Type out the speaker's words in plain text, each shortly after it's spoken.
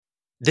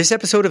This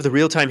episode of the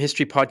Real Time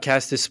History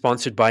Podcast is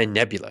sponsored by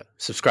Nebula.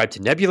 Subscribe to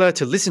Nebula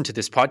to listen to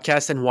this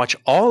podcast and watch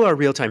all our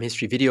real time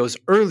history videos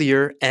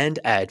earlier and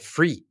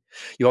ad-free.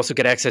 You also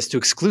get access to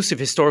exclusive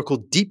historical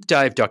deep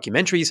dive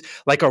documentaries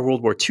like our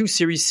World War II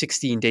series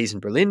 16 Days in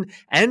Berlin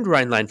and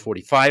Rhineland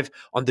 45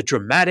 on the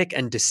dramatic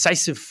and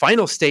decisive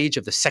final stage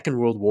of the Second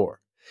World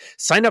War.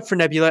 Sign up for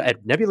Nebula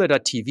at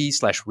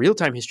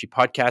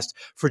nebula.tv/realtimehistorypodcast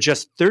for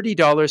just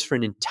 $30 for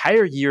an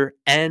entire year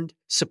and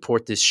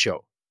support this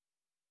show.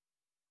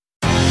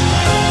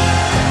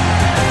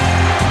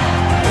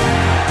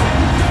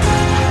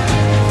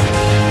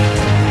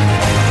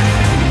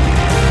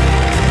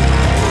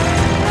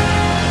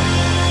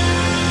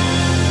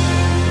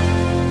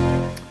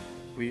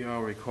 We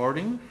are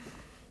recording.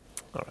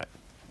 All right.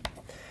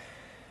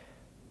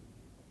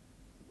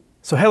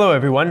 So hello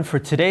everyone. For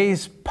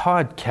today's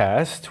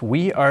podcast,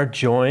 we are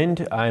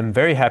joined, I'm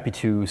very happy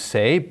to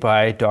say,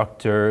 by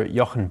Dr.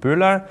 Jochen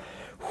Böhler,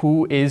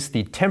 who is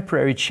the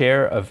temporary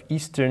chair of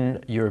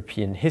Eastern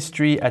European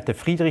History at the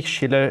Friedrich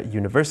Schiller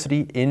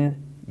University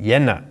in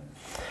Jena.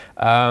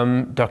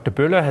 Dr.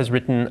 Böhler has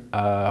written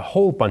a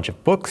whole bunch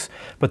of books,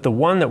 but the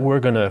one that we're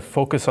going to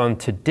focus on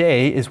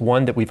today is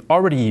one that we've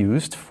already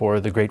used for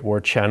the Great War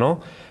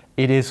Channel.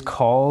 It is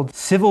called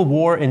Civil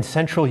War in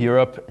Central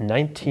Europe,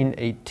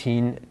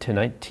 1918 to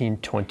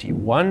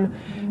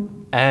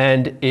 1921.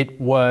 And it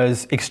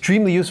was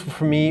extremely useful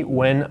for me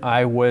when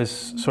I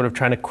was sort of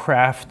trying to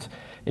craft,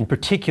 in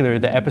particular,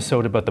 the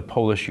episode about the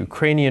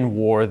Polish-Ukrainian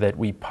War that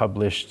we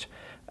published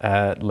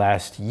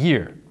last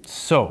year.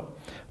 So,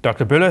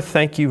 Dr. Böhler,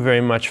 thank you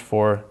very much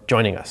for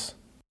joining us.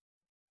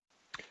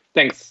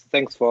 Thanks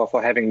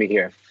for having me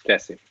here,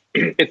 Jesse.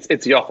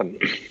 It's Jochen.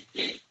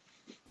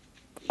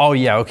 Oh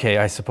yeah, okay,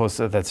 I suppose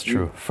that's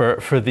true.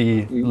 For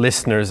the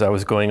listeners, I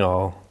was going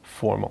all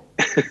formal.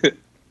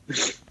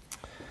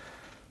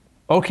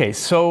 Okay,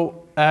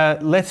 so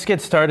let's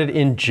get started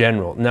in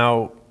general.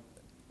 Now,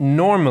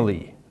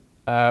 normally,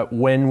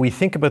 when we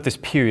think about this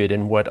period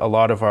and what a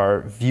lot of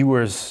our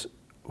viewers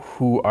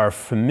who are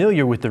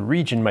familiar with the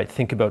region might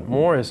think about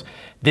more is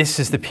this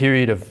is the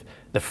period of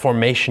the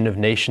formation of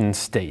nation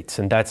states,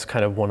 and that's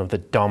kind of one of the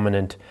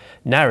dominant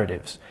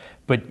narratives.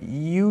 But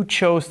you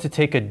chose to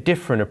take a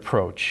different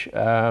approach.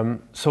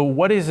 So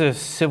what is a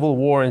civil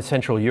war in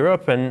Central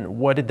Europe, and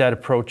what did that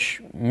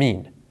approach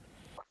mean?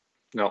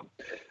 No.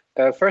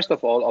 First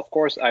of all, of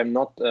course, I'm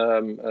not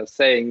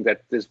saying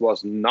that this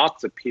was not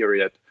the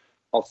period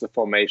of the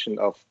formation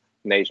of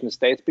nation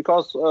states,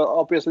 because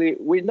obviously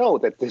we know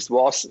that this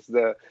was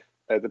the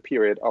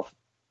period of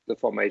the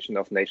formation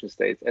of nation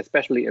states,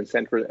 especially in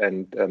Central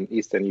and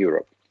Eastern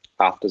Europe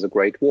after the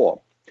Great War.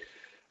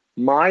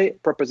 My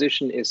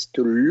proposition is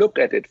to look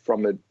at it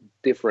from a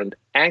different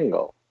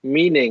angle,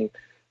 meaning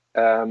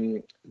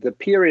the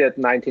period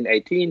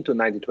 1918 to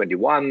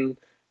 1921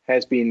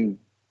 has been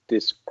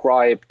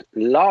described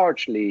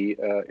largely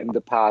in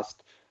the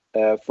past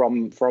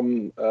from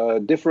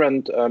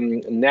different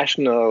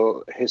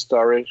national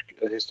historic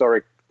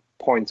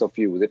points of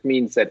view. That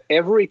means that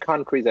every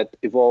country that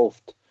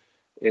evolved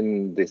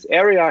in this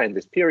area, in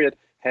this period,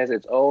 has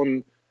its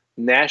own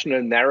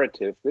national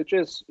narrative, which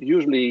is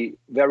usually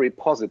very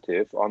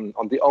positive on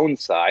the own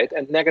side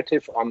and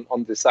negative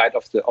on the side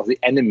of the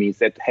enemies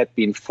that had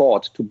been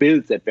fought to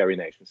build that very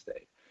nation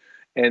state.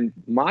 And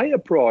my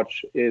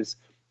approach is,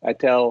 I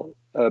tell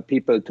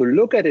people to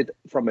look at it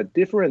from a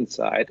different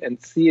side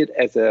and see it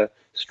as a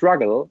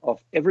struggle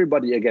of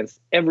everybody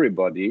against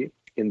everybody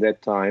in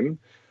that time,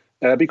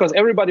 because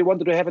everybody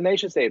wanted to have a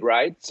nation state,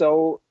 right?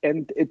 So,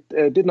 and it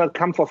did not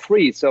come for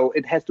free, so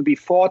it has to be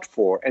fought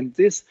for. And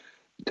this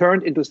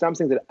turned into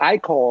something that I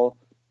call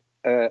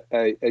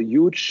a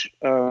huge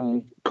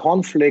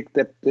conflict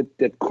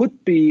that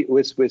could be,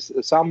 with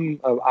some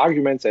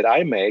arguments that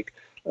I make,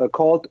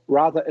 called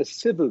rather a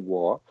civil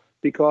war,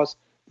 because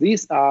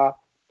these are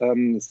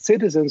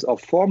citizens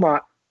of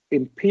former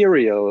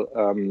imperial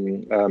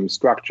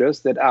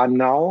structures that are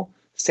now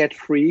set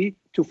free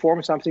to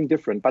form something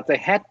different. But they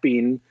had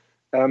been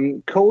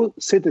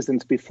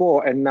co-citizens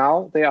before, and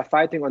now they are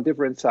fighting on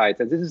different sides.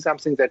 And this is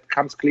something that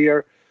comes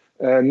clear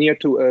near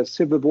to a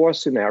civil war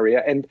scenario.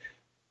 And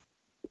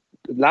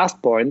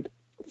last point,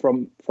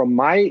 from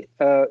my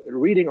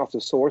reading of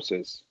the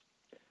sources,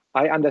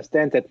 I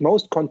understand that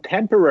most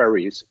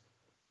contemporaries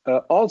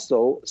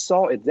also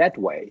saw it that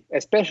way,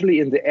 especially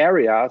in the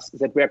areas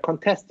that were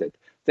contested.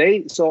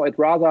 They saw it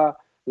rather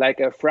like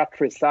a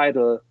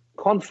fratricidal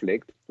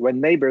conflict when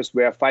neighbors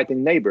were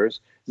fighting neighbors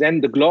than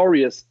the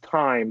glorious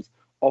times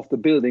of the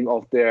building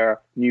of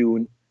their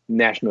new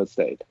national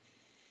state.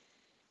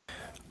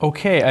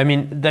 Okay, I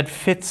mean, that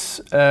fits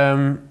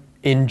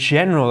in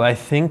general, I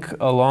think,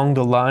 along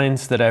the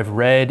lines that I've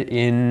read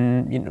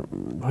in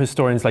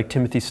historians like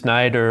Timothy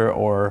Snyder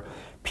or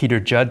Peter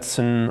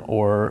Judson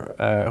or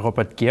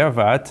Robert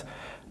Gerwart.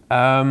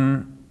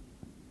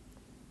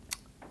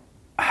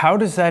 How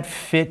does that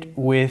fit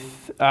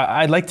with,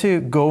 I'd like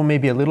to go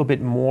maybe a little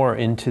bit more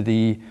into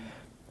the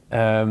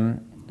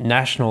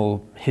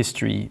national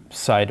history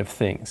side of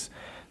things.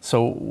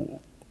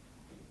 So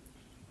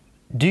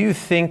Do you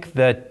think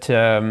that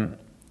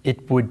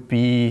it would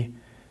be,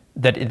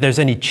 that there's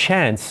any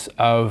chance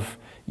of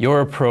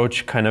your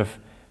approach kind of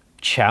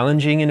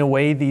challenging in a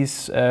way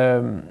these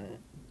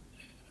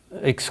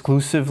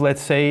exclusive,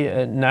 let's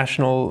say,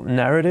 national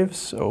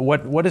narratives?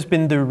 What has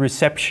been the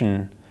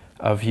reception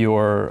of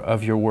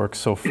your work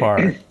so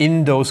far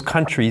in those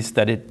countries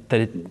that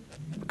it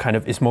kind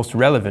of is most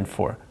relevant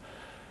for?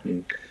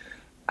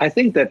 I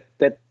think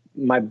that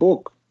my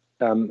book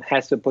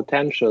has the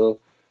potential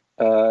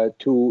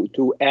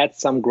to add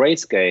some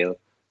grayscale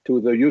to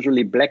the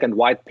usually black and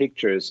white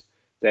pictures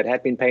that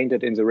had been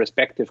painted in the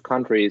respective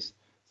countries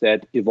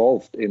that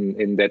evolved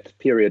in that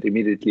period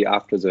immediately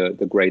after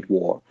the Great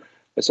War.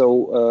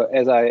 So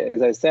as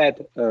I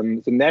said,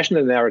 the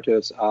national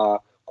narratives are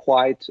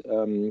quite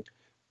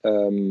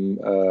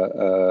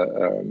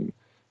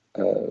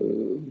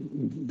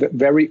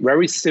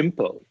very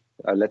simple.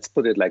 Let's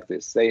put it like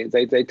this.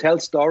 They tell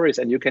stories,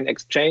 and you can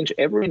exchange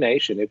every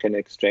nation. You can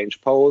exchange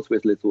polls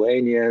with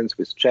Lithuanians,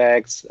 with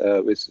Czechs,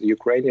 with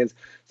Ukrainians.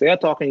 They are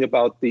talking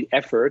about the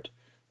effort,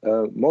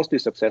 mostly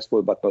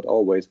successful, but not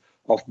always,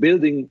 of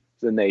building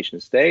the nation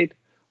state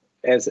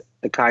as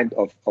a kind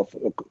of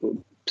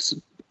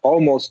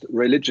almost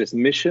religious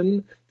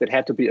mission that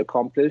had to be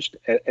accomplished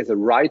as a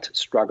right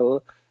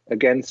struggle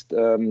against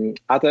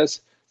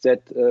others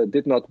that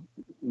did not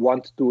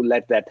want to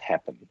let that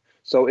happen.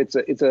 So it's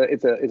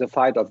a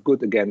fight of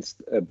good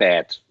against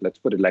bad. Let's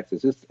put it like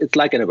this. It's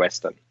like in a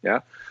Western, yeah.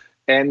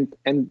 And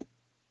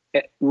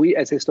we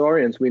as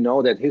historians, we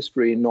know that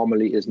history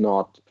normally is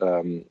not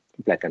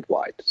black and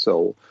white.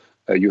 So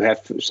you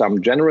have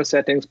some general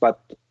settings, but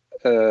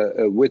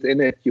within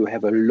it you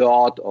have a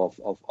lot of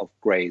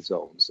gray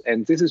zones.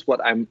 And this is what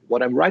I'm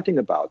writing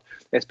about,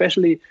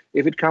 especially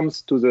if it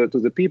comes to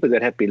the people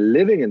that have been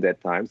living in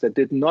that times, that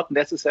did not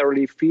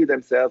necessarily feel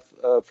themselves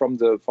from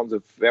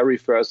the very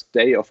first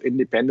day of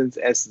independence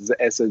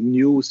as a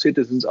new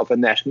citizens of a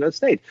national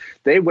state.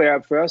 They were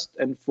first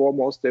and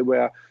foremost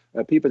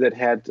people that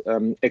had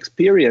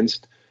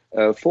experienced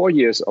 4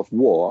 years of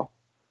war.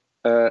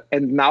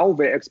 And now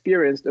they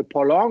experienced a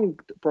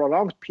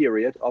prolonged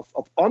period of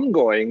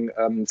ongoing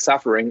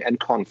suffering and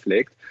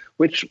conflict,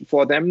 which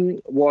for them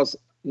was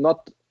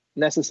not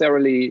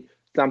necessarily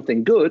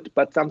something good,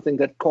 but something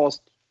that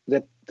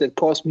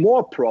caused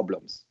more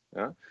problems.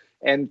 Yeah?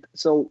 And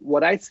so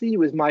what I see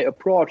with my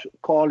approach,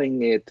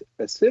 calling it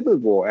a civil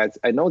war, as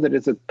I know that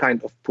it's a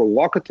kind of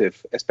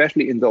provocative,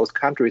 especially in those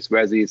countries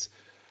where these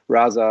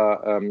rather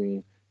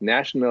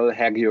national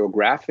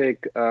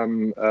hagiographic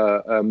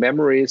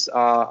memories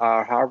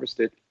are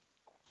harvested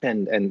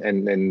and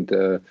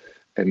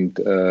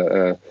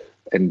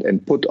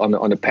put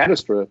on a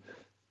pedestal.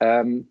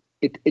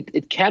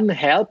 It can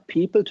help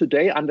people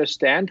today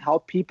understand how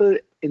people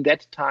in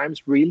that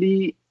times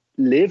really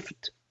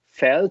lived,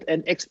 felt,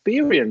 and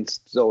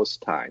experienced those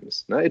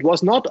times. It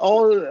was not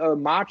all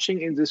marching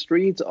in the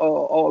streets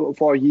or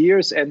for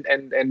years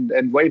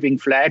and waving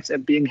flags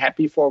and being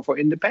happy for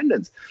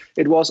independence.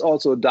 It was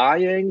also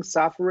dying,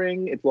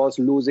 suffering. It was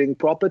losing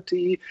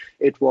property.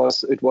 It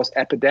was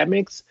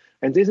epidemics.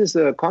 And this is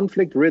a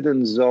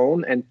conflict-ridden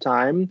zone and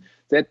time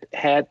that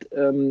had,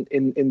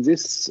 in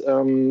this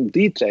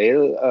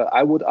detail,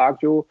 I would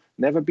argue,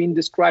 never been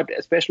described,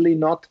 especially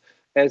not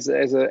as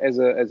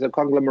a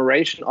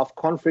conglomeration of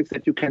conflicts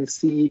that you can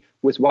see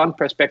with one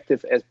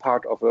perspective as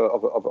part of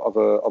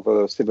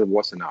a civil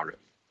war scenario.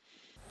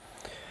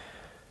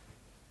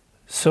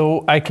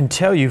 So I can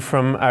tell you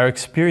from our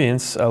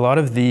experience, a lot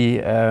of the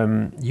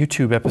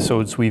YouTube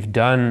episodes we've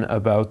done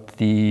about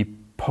the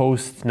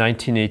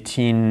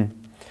post-1918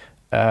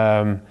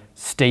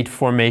 state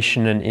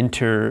formation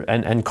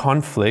and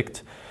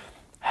conflict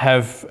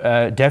have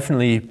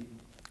definitely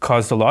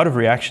caused a lot of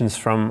reactions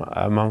from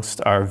amongst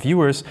our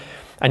viewers,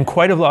 and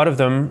quite a lot of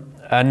them,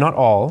 not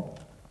all,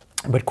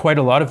 but quite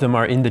a lot of them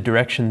are in the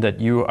direction that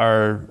you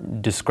are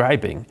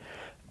describing.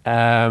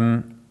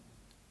 And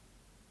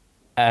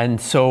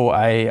so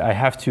I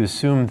have to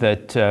assume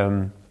that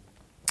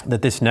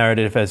that this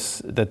narrative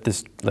this,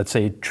 let's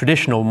say,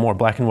 traditional, more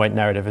black and white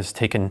narrative has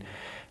taken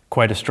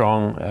quite a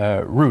strong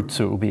root.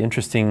 So it will be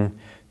interesting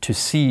to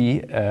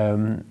see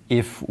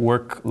if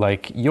work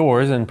like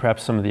yours and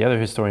perhaps some of the other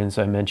historians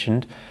I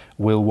mentioned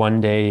will one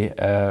day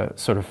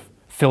sort of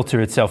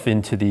filter itself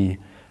into the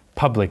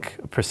public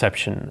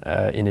perception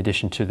in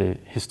addition to the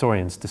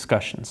historians'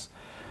 discussions.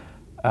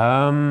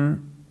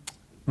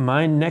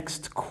 My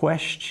next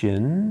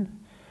question,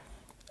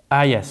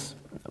 yes,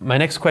 my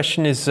next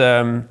question is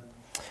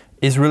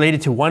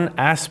related to one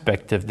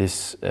aspect of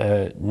this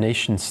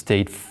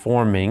nation-state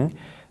forming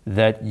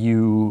that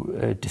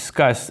you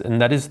discussed, and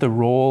that is the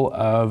role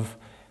of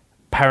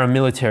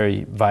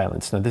paramilitary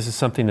violence. Now, this is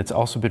something that's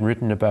also been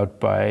written about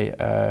by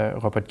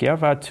Robert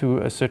Gerwart to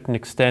a certain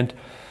extent,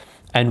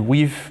 and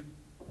we've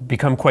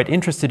become quite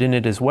interested in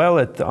it as well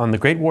on the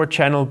Great War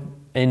channel,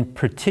 in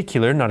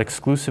particular, not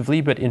exclusively,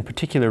 but in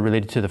particular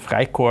related to the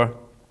Freikorps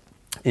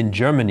in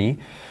Germany.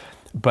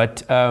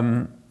 But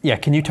Yeah,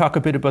 can you talk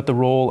a bit about the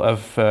role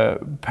of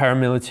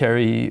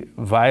paramilitary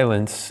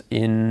violence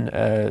in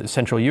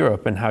Central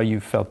Europe and how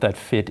you felt that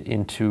fit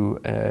into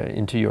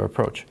your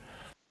approach?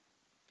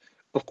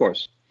 Of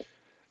course.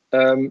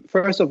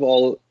 First of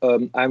all,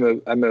 I'm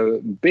a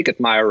big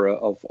admirer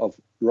of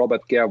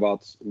Robert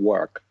Gerwart's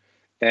work,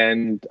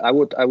 and I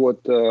would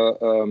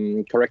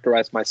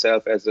characterize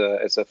myself as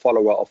a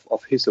follower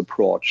of his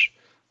approach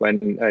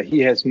when he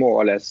has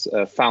more or less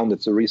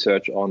founded the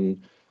research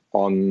on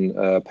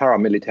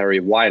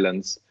paramilitary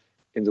violence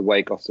in the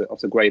wake of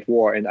the Great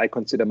War, and I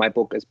consider my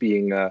book as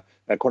being a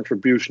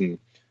contribution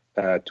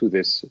to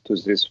this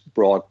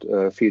broad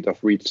field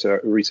of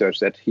research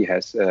that he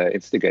has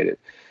instigated.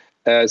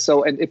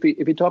 And if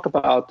we talk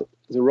about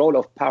the role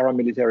of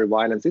paramilitary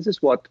violence, this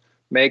is what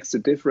makes the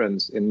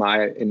difference in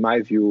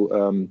my view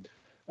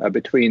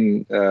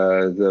between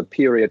the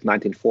period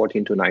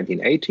 1914 to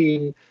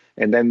 1918,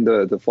 and then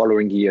the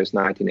following years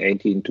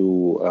 1918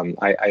 to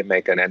I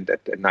make an end at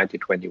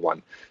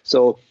 1921.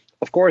 So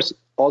of course,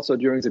 also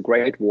during the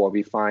Great War,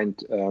 we find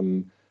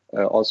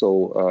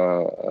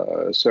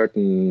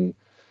certain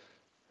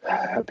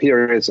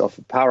periods of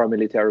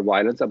paramilitary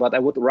violence, but I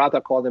would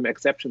rather call them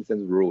exceptions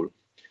than the rule.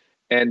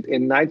 And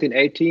in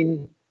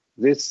 1918,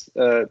 this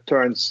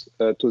turns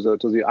to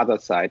the other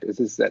side. It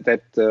is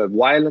that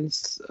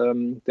violence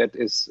that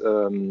is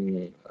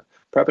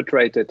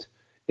perpetrated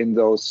in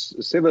those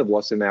civil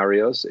war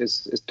scenarios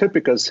is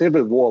typical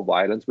civil war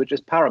violence, which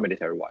is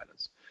paramilitary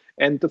violence.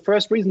 And the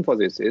first reason for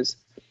this is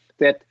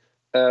that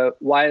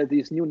while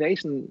these new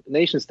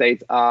nation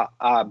states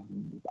are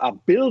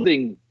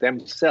building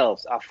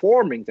themselves, are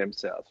forming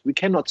themselves, we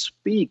cannot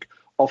speak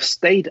of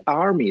state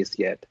armies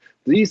yet.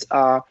 These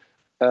are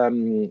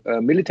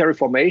military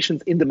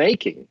formations in the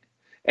making,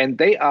 and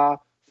they are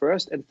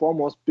first and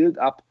foremost built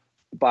up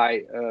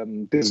by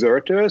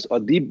deserters or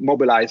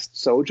demobilized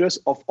soldiers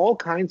of all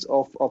kinds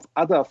of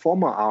other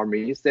former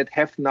armies that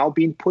have now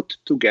been put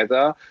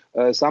together,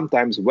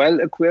 sometimes well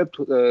equipped,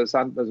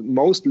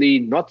 mostly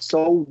not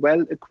so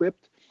well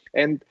equipped.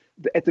 And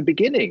at the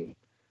beginning,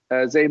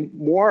 they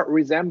more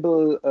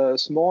resemble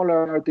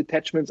smaller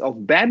detachments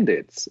of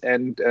bandits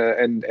and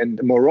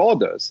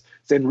marauders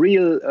than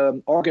real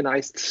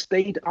organized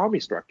state army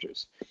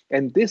structures.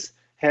 And this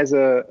has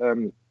a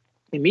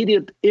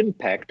immediate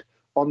impact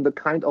on the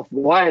kind of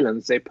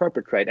violence they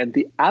perpetrate. And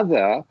the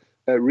other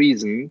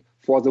reason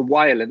for the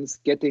violence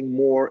getting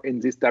more in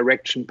this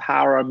direction,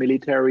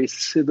 paramilitary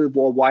civil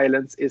war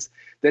violence, is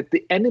that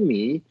the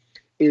enemy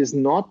is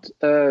not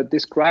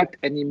described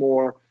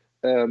anymore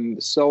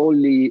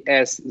solely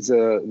as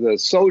the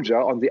soldier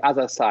on the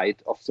other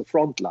side of the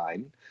front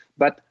line,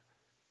 but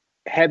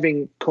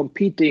having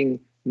competing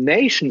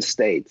nation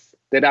states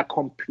that are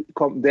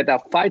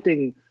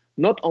fighting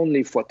not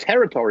only for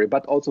territory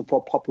but also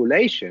for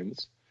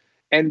populations,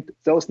 and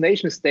those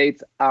nation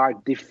states are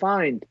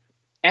defined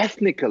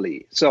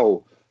ethnically.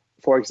 So,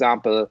 for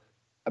example,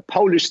 a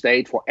Polish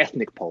state for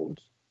ethnic Poles,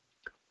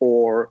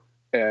 or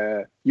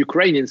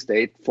Ukrainian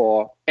state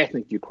for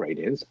ethnic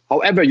Ukrainians.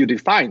 However you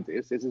define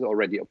this is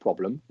already a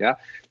problem. Yeah,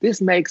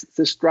 this makes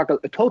the struggle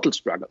a total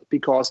struggle,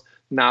 because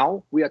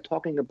now we are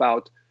talking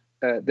about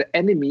the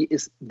enemy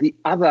is the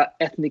other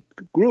ethnic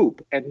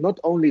group, and not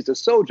only the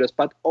soldiers,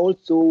 but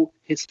also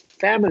his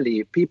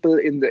family, people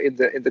in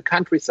the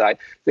countryside.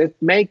 That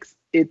makes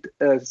it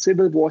a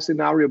civil war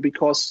scenario,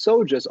 because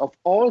soldiers of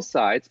all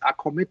sides are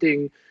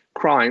committing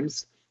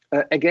crimes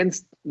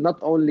against not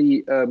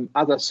only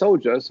other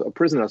soldiers or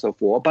prisoners of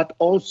war, but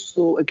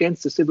also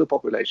against the civil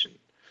population.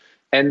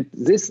 And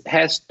this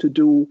has to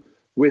do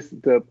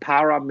with the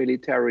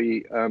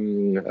paramilitary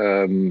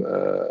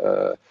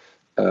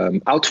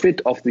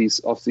outfit of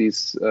these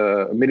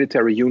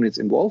military units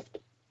involved,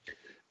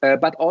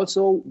 but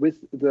also with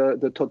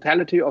the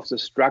totality of the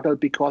struggle,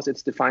 because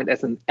it's defined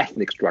as an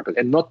ethnic struggle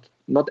and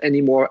not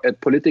anymore a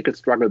political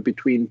struggle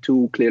between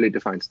two clearly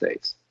defined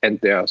states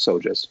and their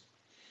soldiers.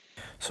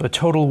 So a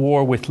total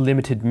war with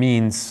limited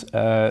means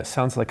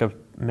sounds like a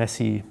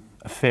messy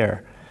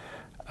affair.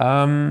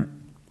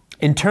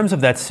 In terms of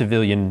that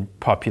civilian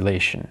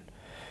population,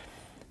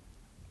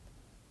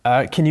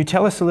 can you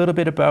tell us a little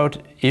bit about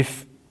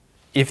if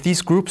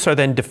these groups are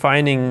then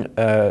defining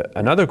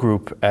another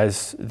group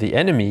as the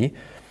enemy,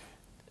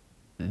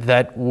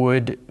 that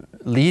would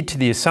lead to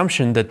the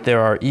assumption that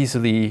there are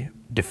easily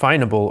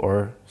definable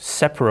or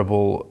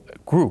separable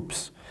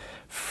groups.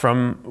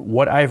 From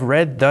what I've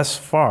read thus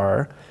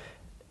far,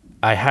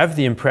 I have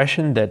the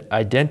impression that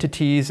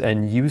identities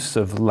and use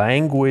of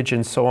language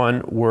and so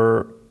on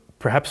were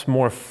perhaps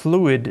more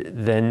fluid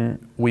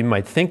than we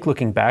might think,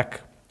 looking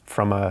back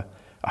from a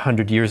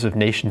 100 years of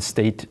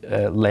nation-state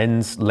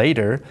lens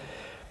later.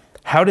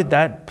 How did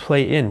that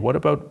play in? What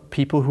about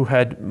people who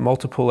had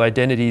multiple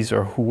identities,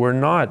 or who were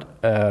not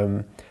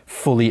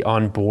fully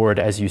on board,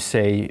 as you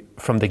say,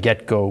 from the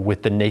get-go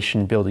with the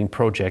nation-building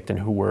project, and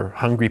who were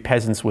hungry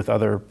peasants with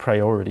other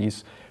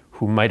priorities,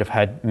 who might have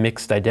had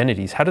mixed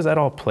identities? How does that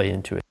all play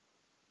into it?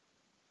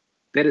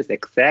 That is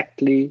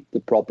exactly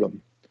the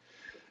problem.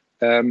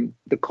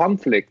 The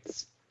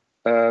conflicts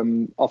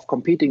of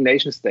competing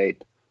nation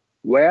states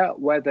where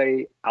were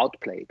they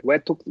outplayed?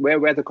 Where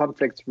were the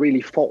conflicts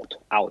really fought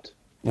out?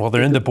 Well,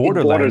 they're in the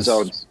borderlands. In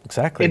border zones.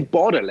 Exactly. In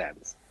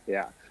borderlands,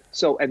 yeah.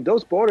 So, and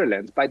those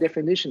borderlands, by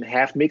definition,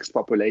 have mixed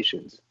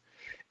populations.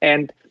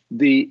 And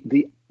the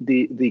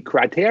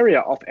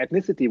criteria of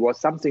ethnicity was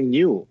something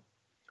new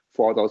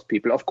for those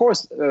people. Of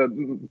course,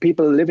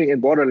 people living in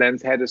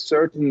borderlands had a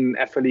certain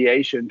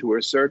affiliation to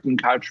a certain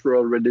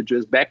cultural,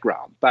 religious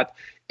background, but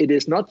it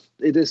is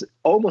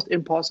almost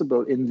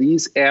impossible in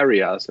these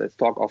areas. Let's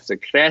talk of the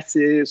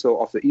Kresy,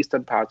 so of the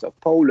eastern parts of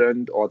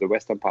Poland or the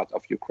western parts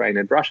of Ukraine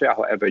and Russia,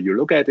 however you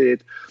look at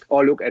it,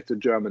 or look at the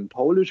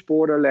German-Polish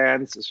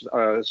borderlands,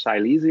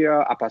 Silesia,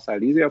 Upper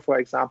Silesia, for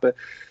example.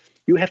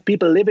 You have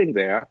people living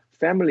there,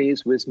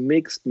 families with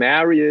mixed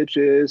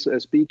marriages,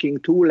 speaking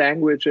two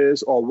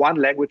languages or one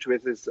language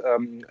which is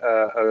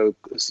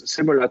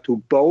similar to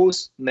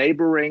both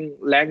neighboring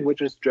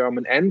languages,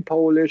 German and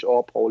Polish,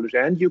 or Polish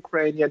and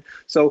Ukrainian.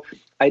 So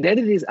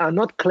identities are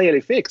not clearly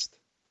fixed.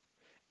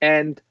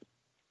 And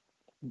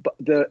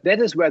that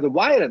is where the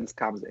violence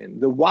comes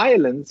in. The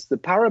violence, the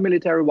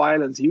paramilitary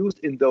violence used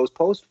in those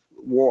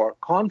post-war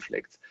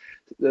conflicts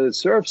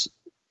serves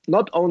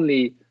not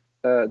only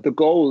the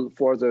goal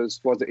for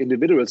the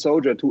individual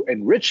soldier to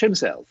enrich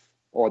himself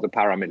or the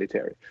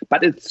paramilitary,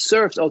 but it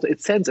serves also, it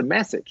sends a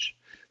message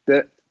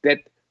that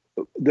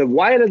the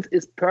violence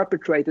is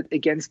perpetrated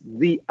against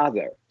the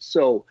other.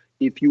 So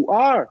if you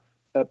are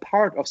a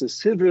part of the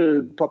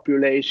civil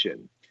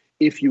population,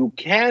 if you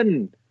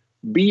can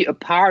be a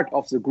part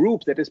of the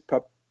group that is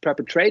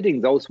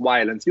perpetrating those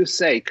violence, you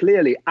say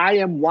clearly, I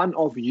am one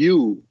of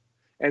you.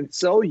 And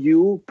so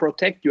you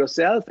protect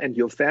yourself and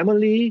your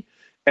family,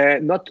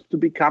 not to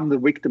become the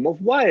victim of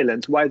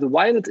violence, while the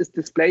violence is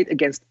displayed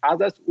against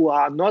others who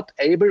are not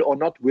able or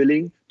not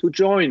willing to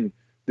join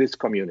this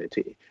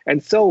community.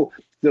 And so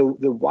the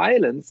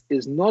violence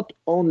is not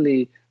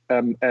only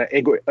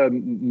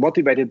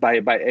motivated by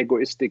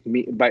egoistic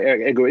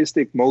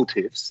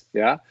motives,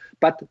 yeah,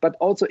 but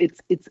also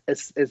it's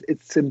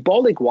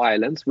symbolic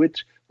violence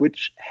which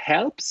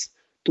helps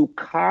to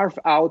carve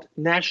out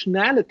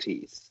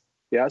nationalities,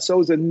 yeah.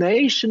 So the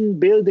nation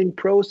building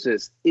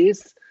process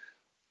is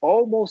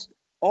almost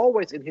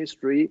always in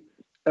history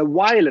a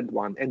violent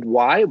one. And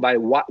why?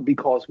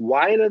 Because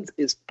violence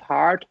is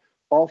part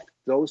of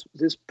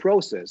this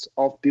process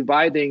of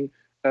dividing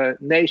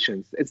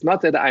nations. It's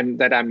not that I'm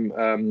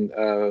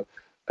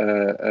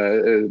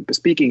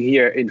speaking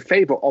here in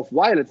favor of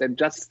violence. I'm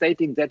just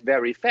stating that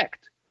very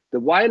fact. The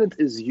violence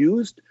is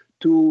used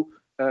to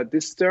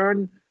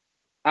discern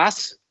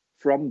us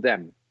from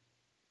them.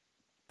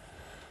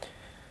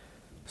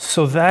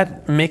 So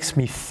that makes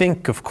me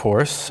think, of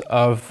course,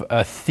 of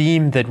a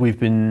theme that we've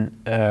been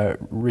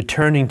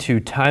returning to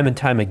time and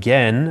time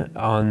again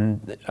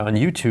on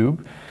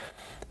YouTube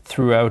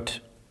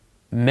throughout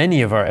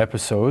many of our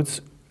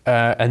episodes,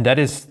 and that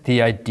is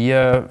the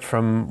idea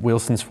from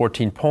Wilson's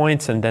 14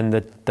 points, and then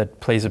that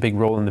plays a big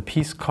role in the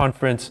peace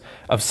conference,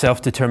 of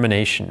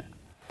self-determination.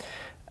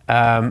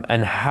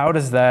 And how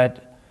does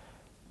that,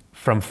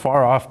 from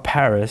far off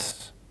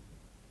Paris,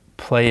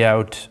 play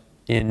out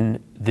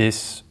in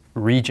this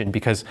region?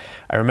 Because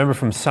I remember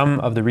from some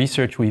of the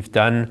research we've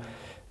done,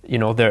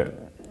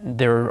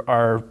 there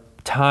are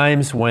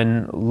times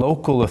when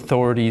local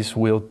authorities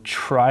will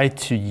try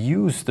to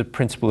use the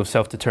principle of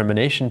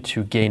self-determination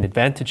to gain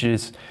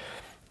advantages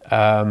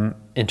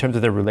in terms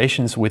of their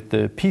relations with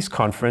the peace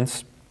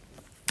conference,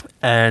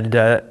 and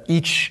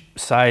each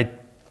side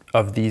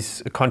of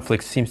these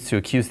conflicts seems to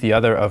accuse the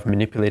other of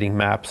manipulating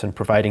maps and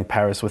providing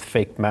Paris with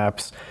fake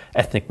maps,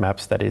 ethnic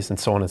maps that is, and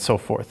so on and so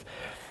forth.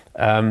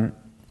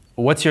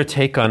 What's your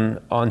take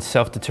on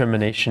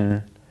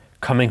self-determination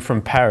coming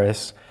from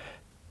Paris?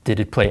 Did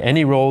it play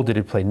any role? Did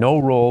it play no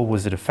role?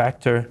 Was it a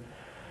factor?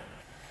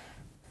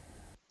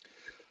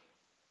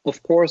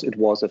 Of course, it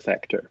was a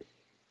factor.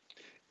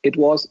 It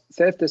was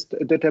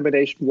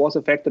self-determination was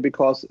a factor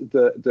because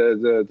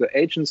the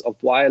agents of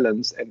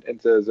violence and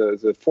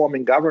the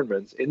forming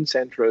governments in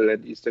Central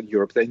and Eastern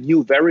Europe, they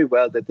knew very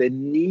well that they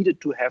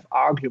needed to have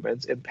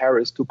arguments in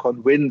Paris to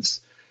convince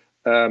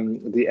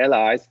the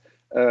Allies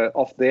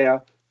of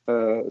their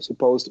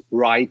supposed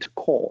right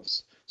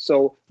cause.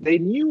 So they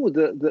knew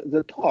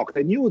the talk,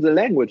 they knew the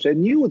language, they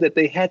knew that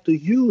they had to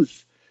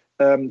use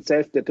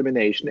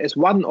self-determination as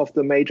one of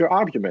the major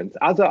arguments.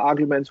 Other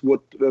arguments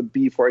would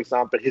be, for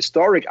example,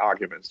 historic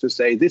arguments to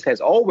say this has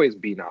always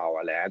been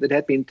our land. It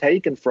had been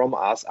taken from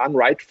us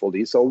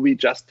unrightfully, so we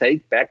just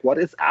take back what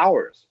is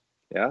ours.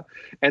 Yeah,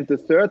 and the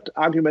third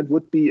argument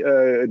would be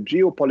a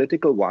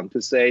geopolitical one,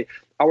 to say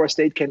our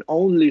state can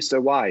only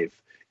survive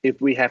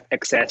if we have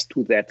access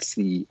to that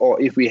sea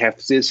or if we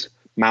have this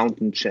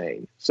mountain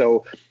chain.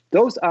 So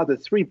those are the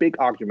three big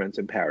arguments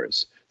in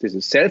Paris. This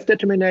is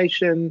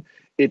self-determination,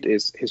 it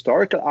is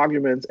historical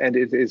arguments, and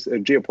it is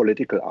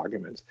geopolitical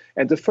arguments.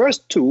 And the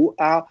first two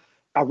are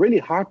really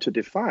hard to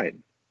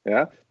define,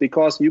 yeah,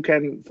 because you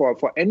can,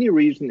 for any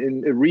region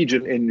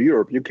in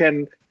Europe, you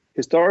can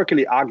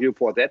historically argue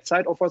for that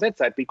side or for that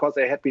side, because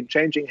they had been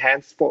changing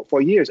hands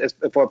for years,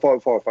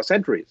 for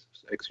centuries.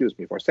 Excuse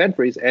me, for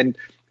centuries, and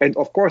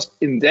of course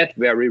in that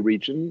very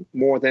region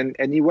more than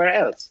anywhere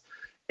else.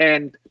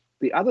 And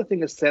the other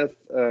thing is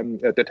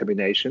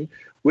self-determination,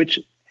 which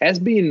has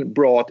been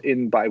brought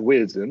in by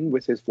Wilson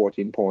with his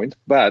 14 points,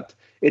 but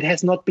it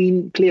has not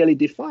been clearly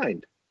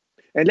defined.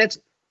 And let's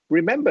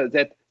remember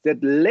that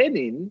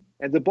Lenin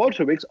and the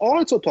Bolsheviks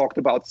also talked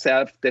about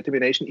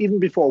self-determination even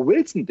before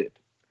Wilson did.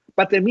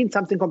 But they mean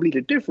something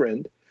completely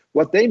different.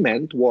 What they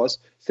meant was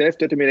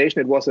self-determination.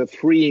 It was a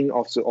freeing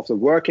of the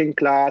working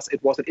class.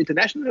 It was an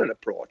international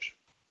approach.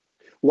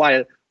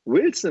 While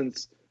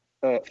Wilson's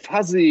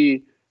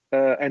fuzzy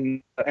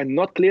and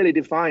not clearly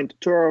defined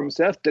term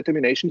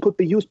self-determination could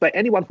be used by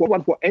anyone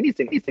for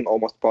anything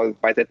almost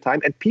by that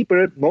time, and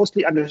people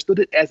mostly understood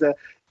it as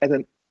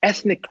an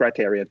ethnic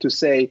criteria, to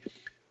say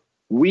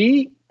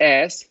we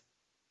as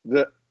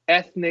the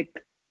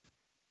ethnic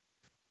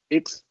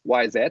X,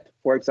 Y, Z,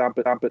 for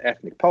example,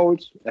 ethnic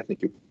Poles,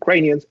 ethnic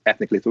Ukrainians,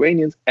 ethnic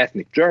Lithuanians,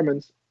 ethnic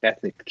Germans,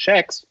 ethnic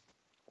Czechs,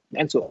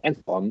 and so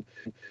on.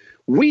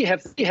 We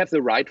have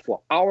the right for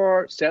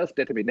our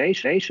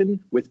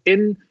self-determination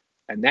within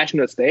a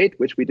national state,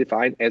 which we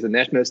define as a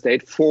national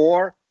state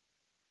for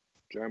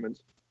Germans,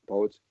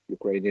 Poles,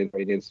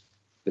 Ukrainians,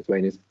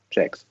 Lithuanians,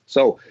 Czechs.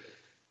 So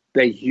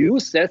they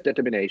use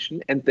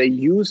self-determination, and they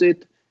use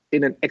it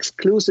in an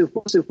exclusive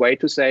way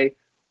to say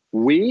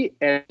we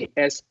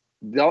as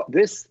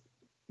this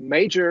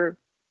major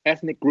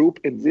ethnic group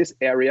in this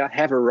area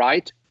have a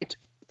right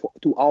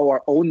to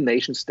our own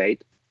nation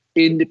state,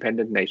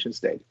 independent nation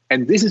state.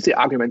 And this is the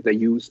argument they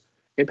use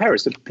in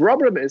Paris. The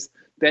problem is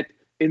that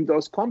in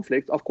those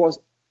conflicts, of course,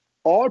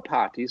 all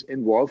parties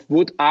involved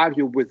would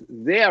argue with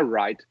their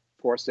right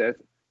for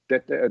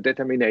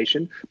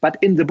self-determination. But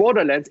in the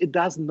borderlands, it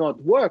does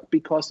not work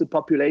because the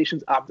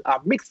populations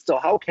are mixed. So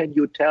how can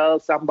you tell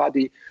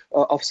somebody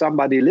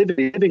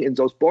living in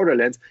those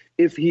borderlands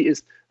if he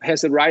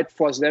has a right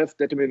for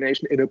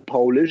self-determination in a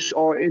Polish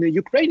or in a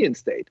Ukrainian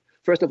state?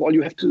 First of all,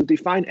 you have to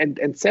define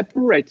and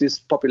separate these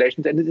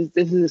populations, and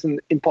this is an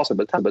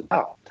impossible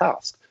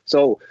task.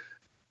 So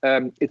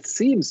it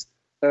seems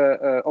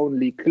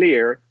only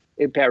clear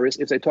in Paris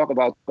if they talk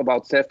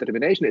about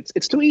self-determination.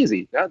 It's too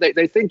easy. Yeah?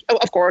 They think, oh,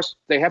 of course,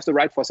 they have the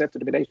right for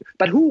self-determination,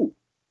 but who?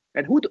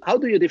 And how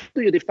do you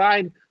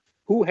define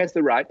who has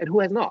the right and who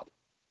has not?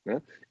 Yeah?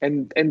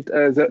 And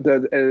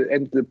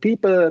the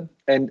people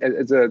and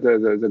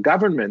the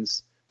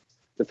governments,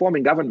 the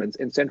forming governments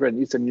in Central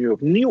and Eastern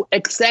Europe knew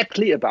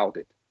exactly about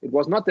it. It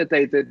was not that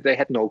they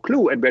had no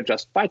clue and were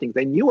just fighting.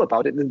 They knew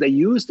about it, and they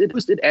used it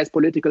as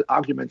political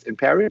arguments in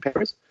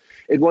Paris.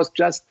 It was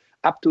just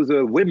up to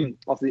the whim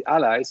of the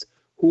Allies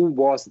who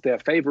was their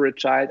favorite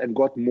child and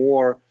got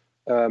more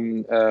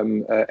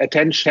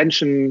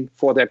attention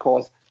for their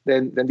cause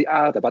than the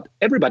other. But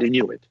everybody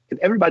knew it, and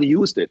everybody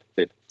used it.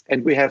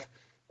 And we have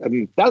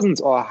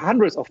dozens or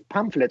hundreds of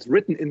pamphlets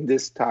written in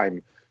this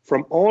time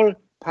from all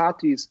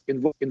parties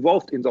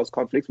involved in those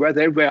conflicts, where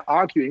they were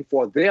arguing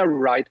for their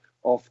right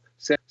of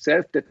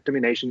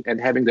self-determination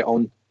and having their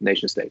own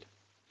nation state.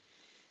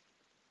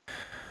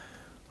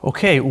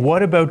 Okay,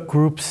 what about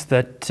groups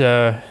that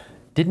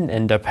didn't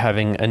end up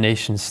having a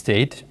nation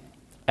state?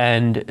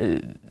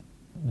 And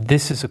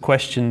this is a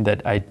question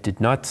that I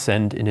did not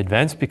send in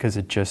advance because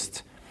it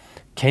just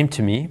came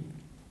to me.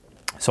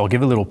 So I'll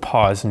give a little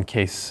pause in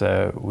case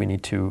we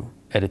need to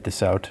edit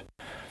this out.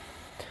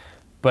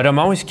 But I'm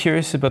always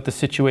curious about the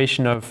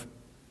situation of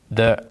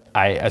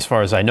as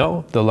far as I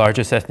know, the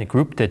largest ethnic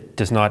group that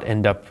does not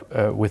end up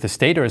with a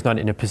state or is not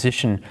in a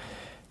position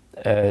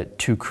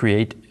to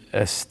create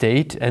a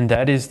state, and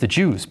that is the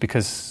Jews,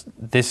 because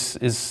this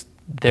is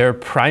their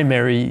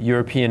primary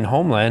European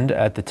homeland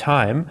at the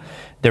time.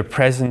 They're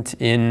present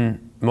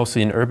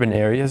mostly in urban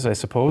areas, I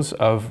suppose,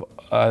 of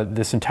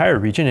this entire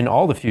region, in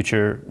all the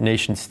future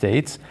nation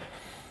states.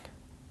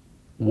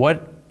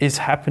 What is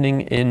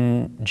happening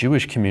in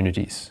Jewish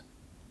communities?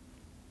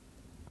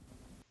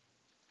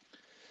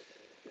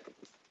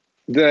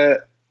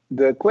 The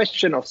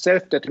question of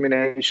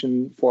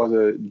self-determination for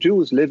the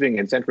Jews living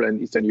in Central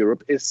and Eastern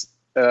Europe is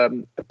a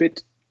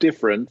bit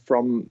different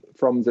from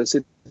the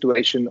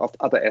situation of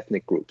other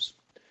ethnic groups.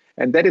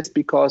 And that is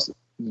because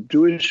the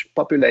Jewish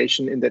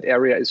population in that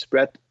area is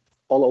spread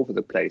all over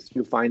the place.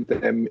 You find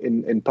them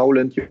in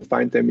Poland, you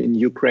find them in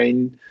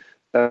Ukraine,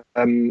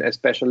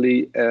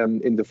 especially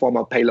in the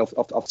former Pale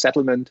of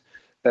settlement.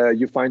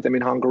 You find them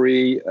in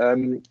Hungary.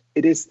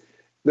 It is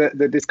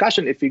the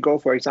discussion, if we go,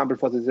 for example,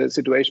 for the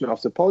situation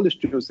of the Polish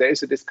Jews, there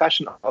is a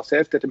discussion of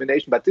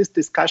self-determination, but this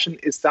discussion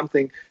is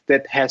something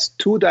that has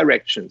two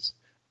directions.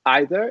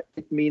 Either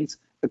it means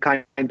a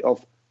kind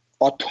of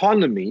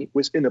autonomy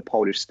within a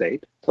Polish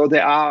state. So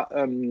there are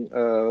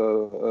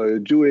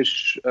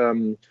Jewish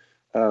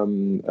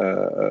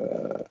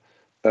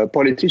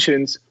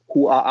politicians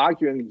who are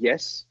arguing,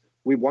 yes,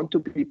 we want to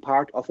be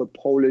part of a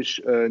Polish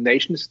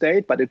nation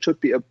state, but it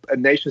should be a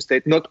nation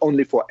state not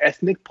only for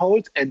ethnic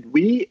Poles, and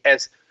we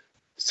as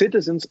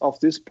citizens of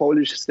this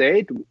Polish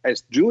state,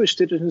 as Jewish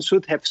citizens,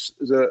 should have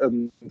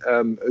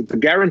the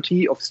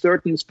guarantee of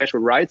certain special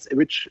rights,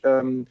 which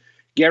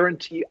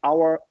guarantee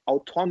our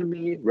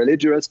autonomy,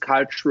 religious,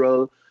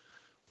 cultural,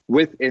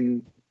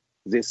 within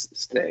this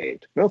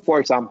state. For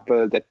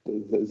example, that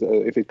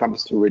if it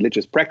comes to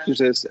religious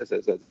practices,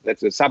 that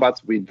the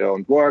Sabbath we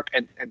don't work,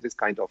 and this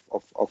kind of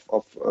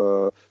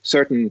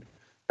certain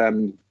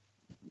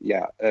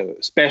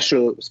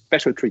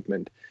special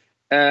treatment.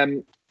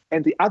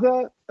 And the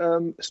other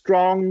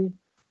strong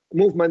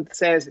movement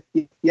says,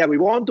 we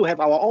want to have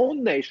our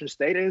own nation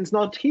state, and it's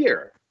not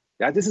here.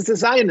 Yeah, this is the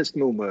Zionist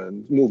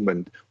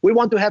movement. We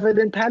want to have it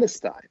in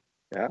Palestine.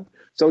 Yeah.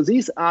 So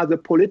these are the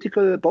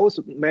both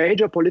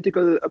major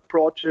political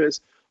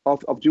approaches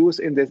of Jews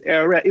in this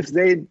area, if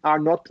they are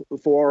not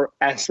for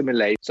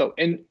assimilation. So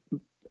in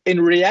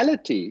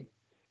reality,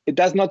 it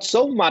does not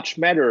so much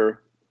matter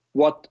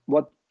what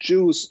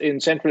Jews in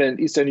Central and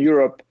Eastern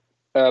Europe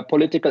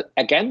political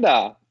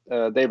agenda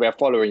they were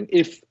following,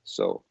 if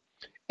so.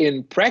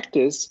 In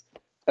practice,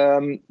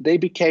 they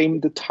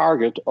became the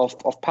target of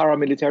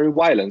paramilitary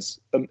violence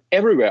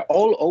everywhere,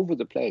 all over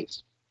the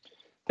place.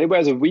 They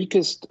were the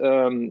weakest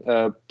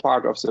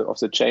part of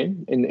the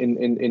chain in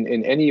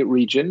any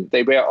region.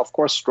 They were, of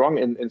course, strong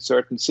in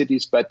certain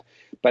cities, but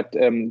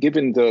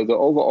given the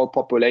overall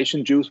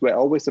population, Jews were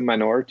always a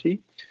minority,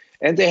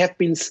 and they have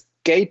been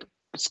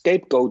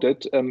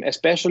scapegoated,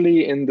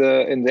 especially in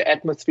the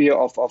atmosphere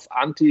of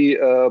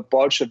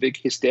anti-Bolshevik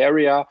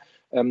hysteria,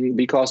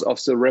 because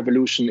of the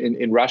revolution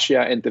in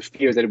Russia and the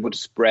fear that it would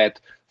spread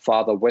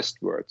farther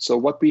westward. So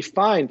what we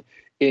find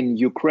in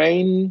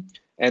Ukraine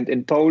and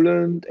in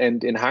Poland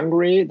and in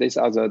Hungary, these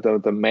are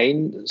the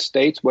main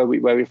states where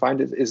we find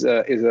it is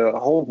a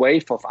whole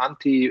wave of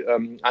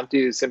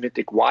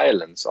anti-Semitic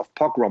violence, of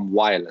pogrom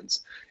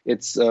violence.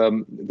 It's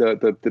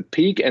the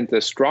peak and the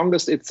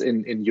strongest. It's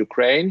in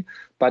Ukraine,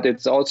 but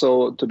it's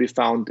also to be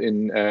found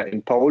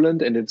in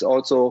Poland, and it's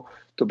also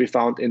to be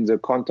found in the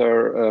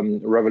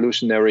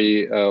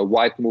counter-revolutionary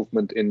white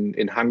movement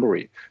in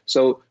Hungary.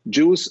 So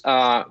Jews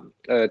are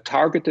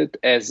targeted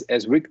as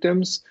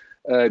victims.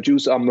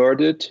 Jews are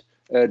murdered.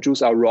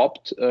 Jews are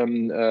robbed.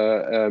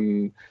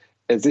 They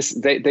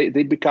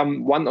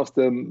become one of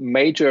the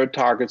major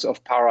targets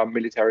of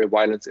paramilitary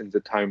violence in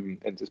the time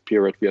and this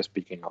period we are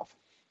speaking of.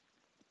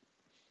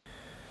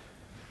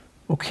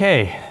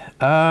 Okay.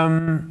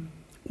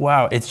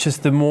 Wow, it's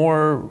just the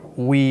more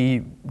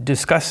we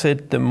discuss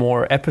it, the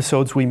more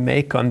episodes we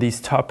make on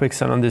these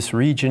topics and on this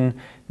region,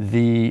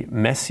 the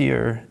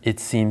messier it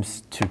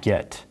seems to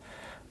get.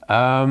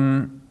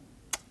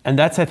 And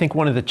that's, I think,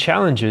 one of the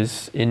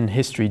challenges in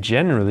history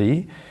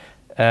generally,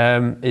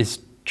 is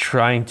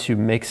trying to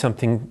make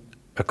a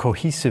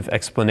cohesive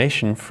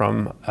explanation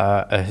from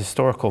a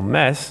historical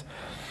mess.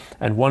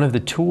 And one of the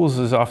tools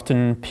is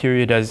often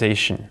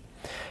periodization.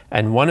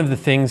 And one of the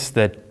things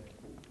that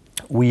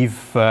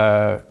we've,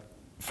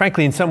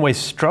 frankly, in some ways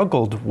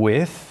struggled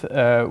with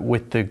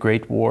the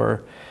Great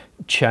War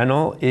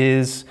channel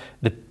is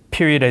the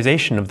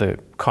periodization of the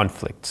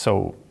conflict.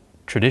 So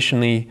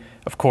traditionally,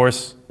 of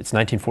course, it's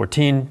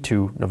 1914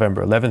 to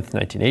November 11th,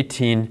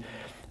 1918.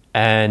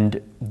 And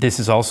this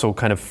is also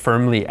kind of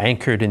firmly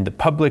anchored in the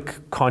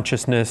public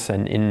consciousness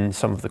and in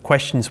some of the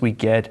questions we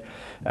get.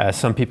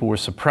 Some people were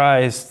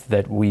surprised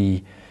that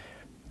we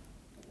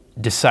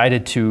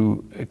decided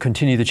to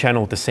continue the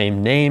channel with the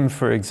same name,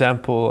 for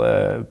example,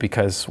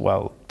 because,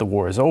 well, the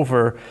war is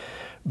over.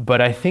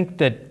 But I think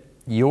that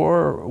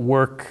your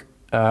work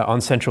on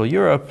Central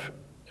Europe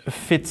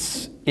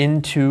fits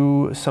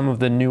into some of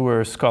the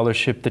newer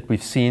scholarship that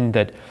we've seen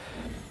that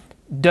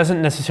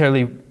doesn't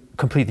necessarily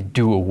completely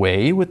do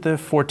away with the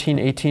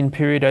 14-18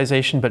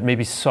 periodization, but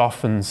maybe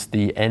softens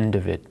the end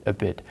of it a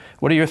bit.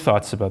 What are your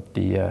thoughts about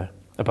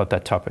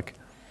that topic?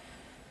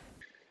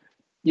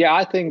 Yeah,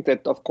 I think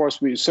that, of course,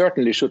 we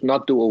certainly should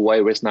not do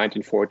away with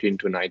 1914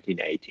 to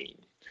 1918.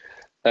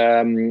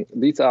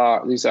 This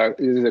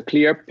is a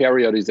clear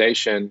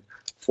periodization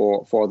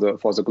for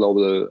the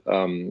global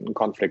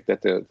conflict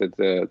that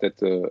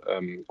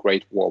the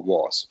Great War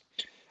was.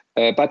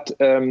 But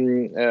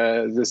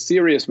the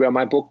series where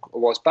my book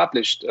was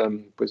published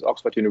with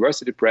Oxford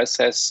University Press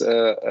has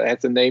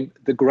the name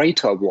The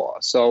Greater War.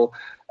 So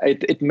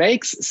it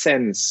makes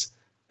sense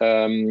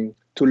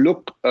to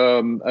look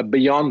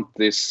beyond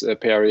this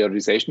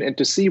periodization and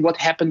to see what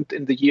happened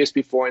in the years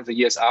before and the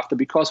years after,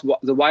 because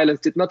the violence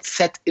did not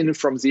set in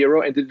from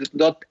zero and it did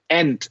not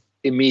end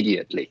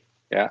immediately.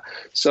 Yeah.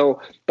 So,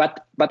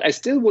 but I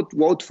still would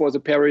vote for the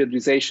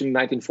periodization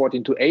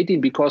 1914 to 18,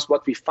 because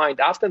what we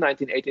find after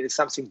 1918 is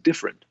something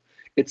different.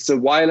 It's the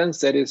violence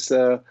that is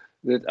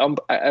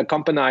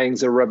accompanying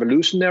the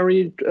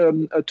revolutionary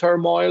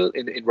turmoil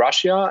in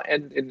Russia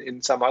and in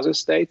some other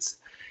states.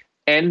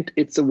 And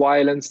it's the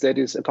violence that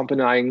is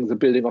accompanying the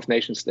building of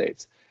nation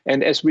states.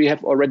 And as we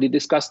have already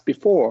discussed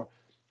before,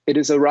 it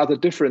is a rather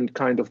different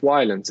kind of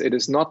violence. It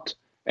is not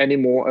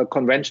anymore a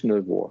conventional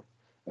war.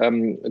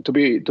 To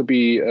be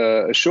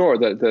sure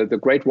that the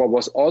Great War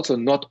was also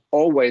not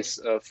always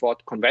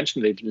fought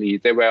conventionally.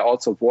 There were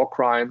also war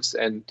crimes,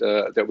 and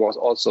there was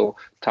also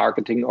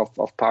targeting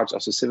of parts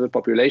of the civil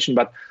population.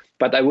 But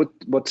I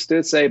would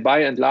still say, by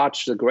and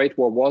large, the Great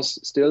War was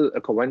still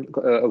a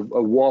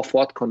war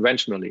fought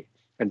conventionally.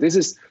 And this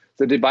is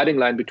the dividing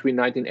line between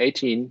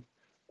 1918,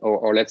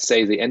 or let's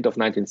say the end of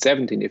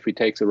 1917, if we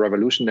take the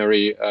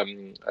revolutionary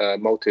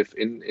motive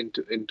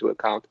into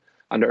account,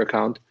 under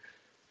account.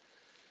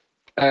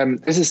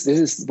 This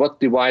is what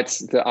divides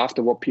the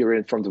after-war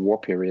period from the war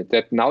period.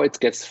 That now it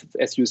gets,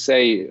 as you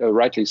say,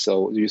 rightly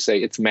so, you say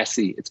it's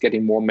messy. It's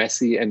getting more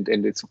messy, and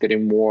it's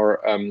getting more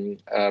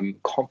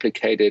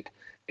complicated.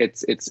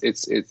 It's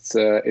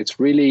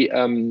really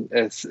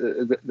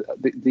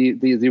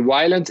the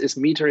violence is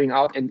metering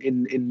out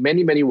in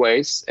many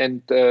ways,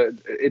 and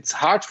it's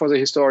hard for the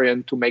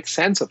historian to make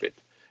sense of it.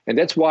 And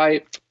that's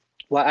why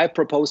I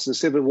propose the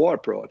civil war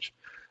approach.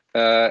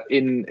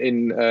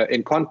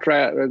 In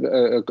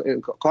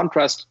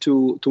contrast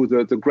to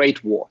the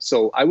Great War.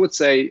 So I would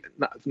say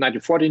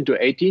 1914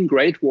 to 18,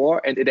 Great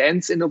War, and it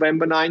ends in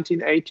November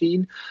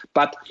 1918.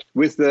 But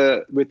with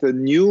the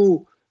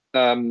new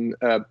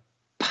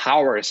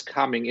powers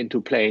coming into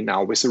play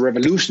now, with the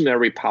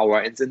revolutionary power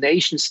and the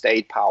nation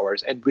state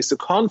powers, and with the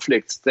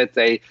conflicts that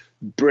they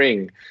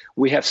bring,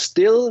 we have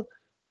still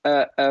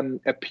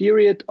a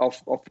period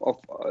of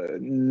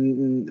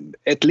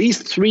at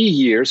least 3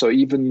 years or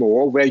even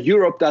more, where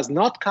Europe does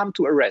not come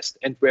to a rest,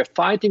 and where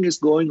fighting is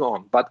going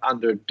on, but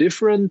under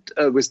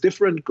with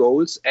different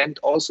goals, and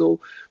also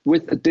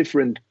with a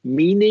different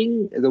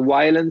meaning. The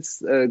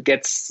violence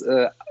gets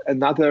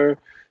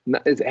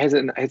has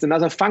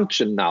another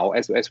function now,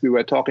 as we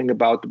were talking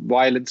about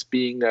violence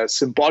being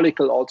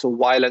symbolical, also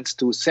violence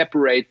to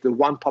separate the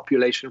one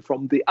population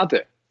from the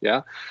other.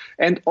 Yeah,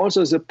 and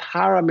also the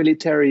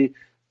paramilitary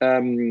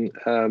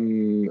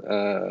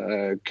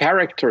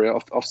character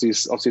of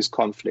these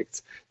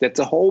conflicts, that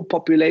the whole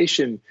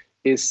population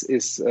is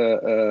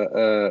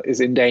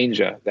in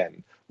danger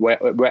then,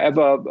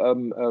 wherever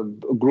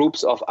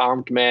groups of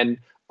armed men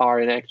are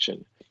in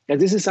action.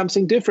 And this is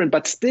something different,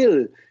 but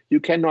still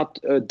you cannot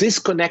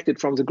disconnect it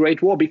from the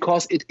Great War,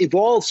 because it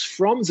evolves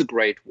from the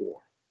Great War.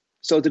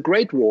 So the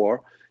Great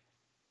War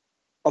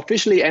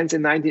officially ends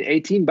in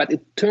 1918, but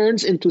it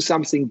turns into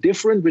something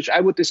different, which I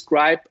would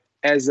describe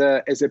as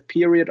a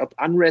period of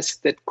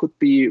unrest that could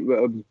be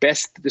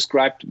best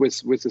described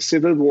with the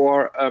Civil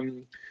War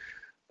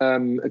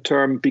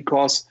term,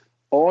 because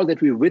all that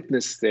we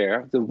witnessed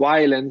there, the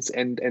violence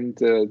and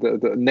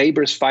the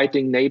neighbors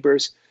fighting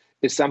neighbors,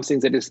 is something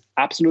that is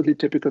absolutely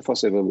typical for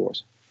civil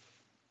wars.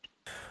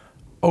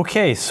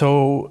 Okay,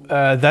 so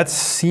that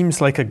seems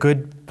like a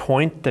good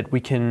point that we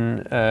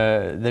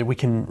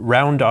can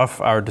round off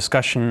our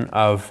discussion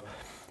of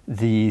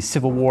the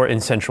Civil War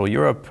in Central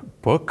Europe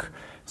book.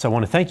 So I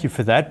want to thank you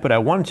for that, but I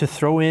wanted to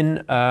throw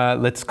in,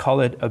 let's call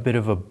it a bit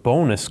of a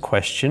bonus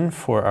question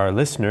for our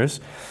listeners,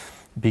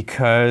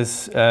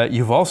 because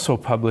you've also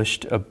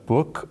published a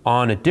book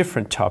on a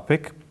different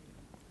topic,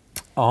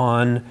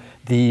 on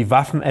the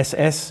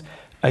Waffen-SS,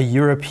 A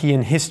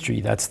European History.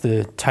 That's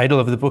the title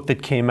of the book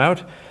that came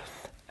out.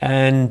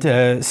 And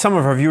some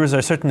of our viewers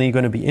are certainly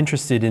going to be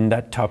interested in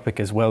that topic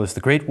as well as the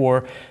Great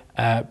War,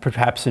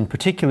 perhaps in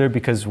particular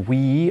because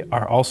we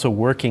are also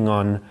working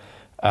on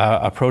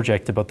a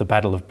project about the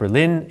Battle of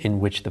Berlin,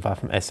 in which the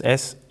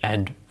Waffen-SS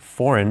and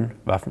foreign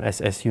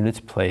Waffen-SS units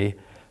play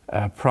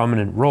a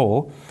prominent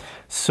role.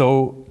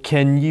 So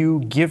can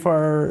you give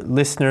our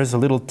listeners a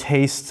little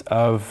taste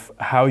of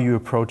how you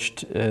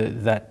approached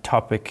that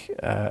topic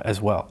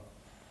as well?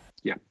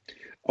 Yeah,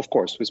 of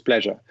course, with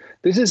pleasure.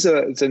 This is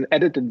it's an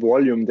edited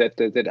volume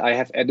that I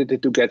have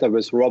edited together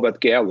with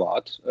Robert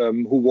Gerwart,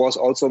 who was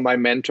also my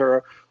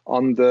mentor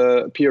on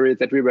the period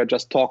that we were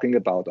just talking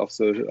about, of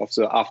the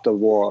after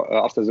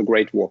the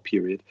Great War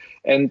period.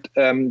 And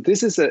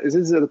this is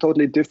a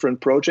totally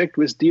different project,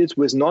 which deals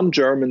with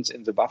non-Germans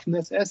in the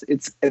Waffen-SS.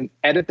 It's an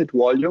edited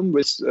volume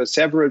with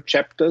several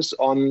chapters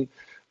on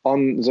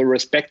the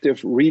respective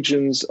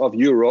regions of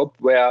Europe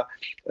where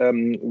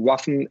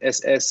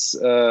Waffen-SS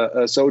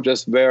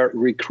soldiers were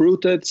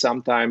recruited,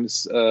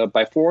 sometimes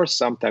by force,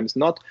 sometimes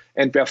not,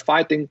 and were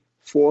fighting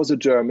for the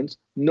Germans,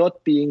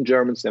 not being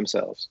Germans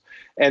themselves.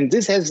 And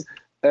this has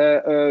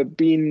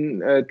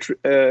been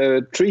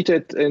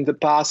treated in the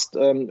past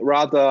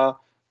rather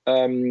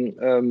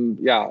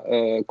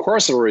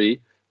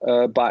cursory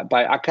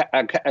by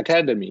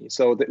academy.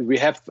 So that we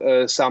have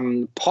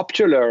some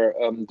popular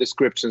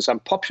descriptions, some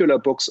popular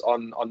books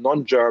on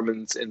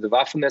non-Germans in the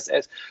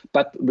Waffen-SS,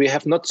 but we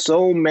have not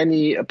so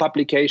many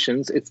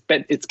publications.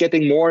 It's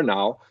getting more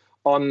now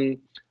on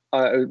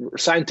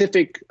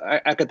scientific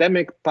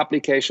academic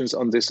publications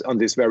on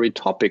this very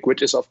topic,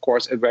 which is of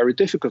course a very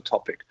difficult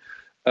topic.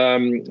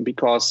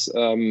 Because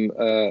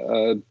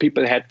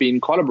people had been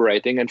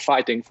collaborating and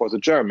fighting for the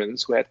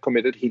Germans who had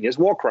committed heinous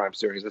war crimes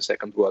during the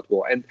Second World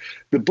War. And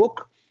the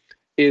book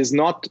is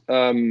not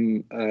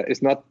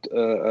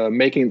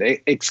making an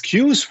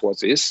excuse for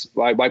this,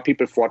 why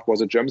people thought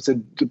was a German. So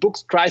the book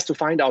tries to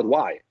find out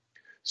why.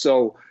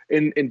 So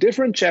in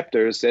different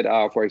chapters that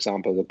are, for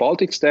example, the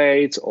Baltic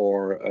states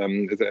or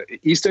the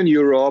Eastern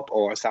Europe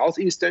or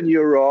Southeastern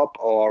Europe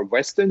or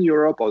Western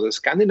Europe or the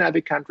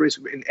Scandinavian countries,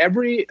 in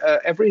every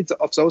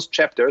of those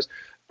chapters,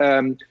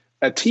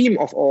 a team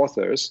of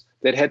authors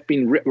that had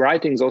been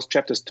writing those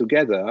chapters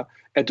together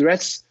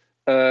address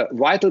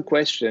vital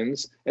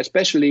questions,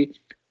 especially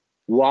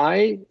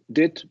why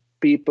did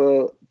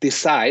people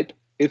decide,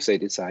 if they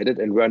decided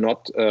and were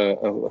not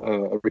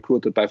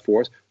recruited by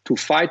force, to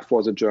fight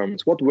for the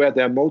Germans? What were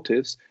their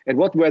motives and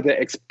what were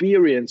their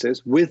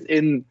experiences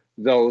within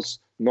those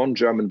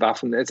non-German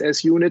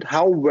Waffen-SS unit?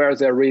 How were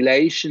their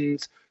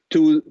relations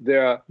to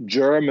their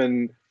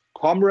German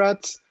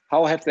comrades?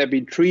 How have they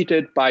been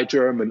treated by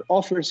German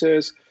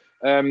officers?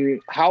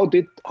 How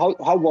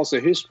was the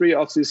history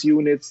of these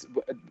units?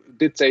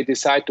 Did they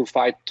decide to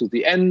fight to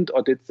the end,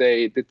 or did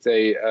they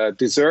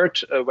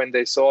desert when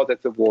they saw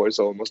that the war is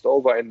almost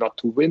over and not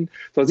to win?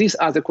 So these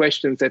are the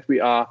questions that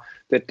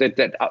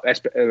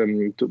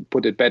to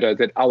put it better,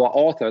 that our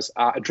authors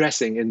are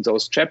addressing in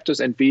those chapters,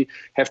 and we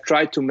have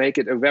tried to make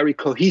it a very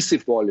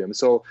cohesive volume.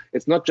 So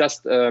it's not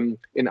just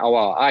in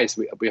our eyes.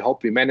 We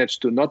hope we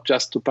managed to not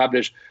just to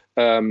publish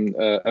a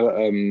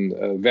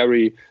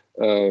very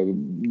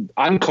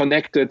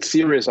unconnected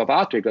series of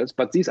articles,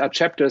 but these are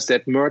chapters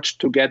that merge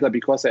together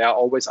because they are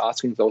always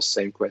asking those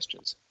same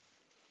questions.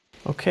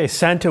 Okay,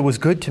 Santa was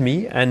good to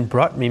me and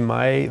brought me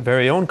my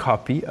very own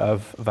copy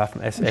of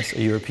Waffen-SS,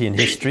 A European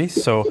History.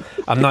 So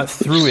I'm not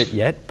through it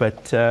yet,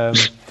 but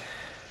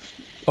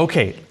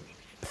okay.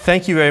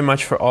 Thank you very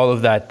much for all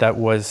of that. That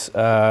was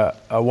a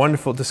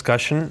wonderful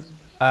discussion.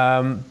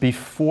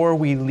 Before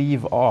we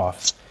leave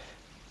off,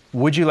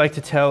 would you like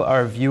to tell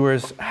our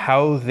viewers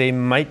how they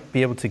might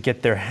be able to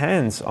get their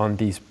hands on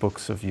these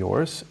books of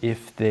yours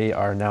if they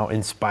are now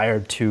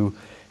inspired to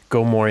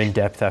go more in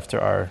depth after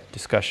our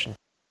discussion?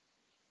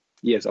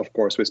 Yes, of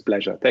course, with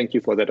pleasure. Thank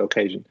you for that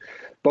occasion.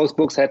 Both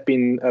books have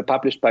been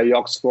published by the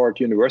Oxford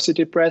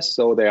University Press,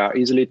 so they are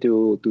easily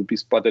to be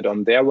spotted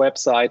on their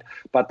website,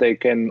 but they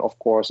can, of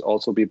course,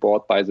 also be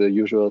bought by the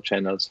usual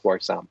channels, for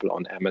example,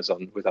 on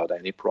Amazon without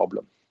any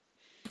problem.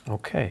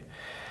 Okay.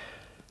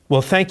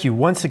 Well, thank you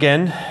once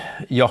again,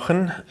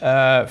 Jochen,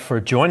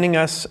 for joining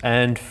us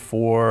and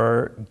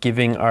for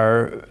giving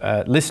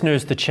our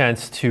listeners the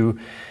chance to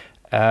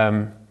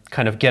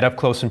kind of get up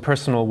close and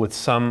personal with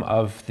some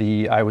of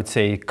the, I would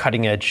say,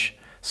 cutting-edge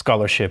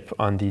scholarship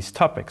on these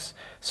topics.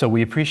 So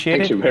we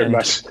appreciate it. Thank you very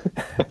much.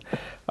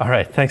 All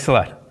right, thanks a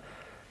lot.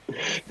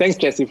 Thanks,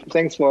 Jesse.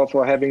 Thanks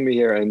for having me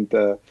here and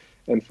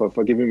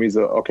for giving me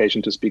the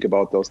occasion to speak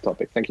about those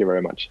topics. Thank you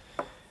very much.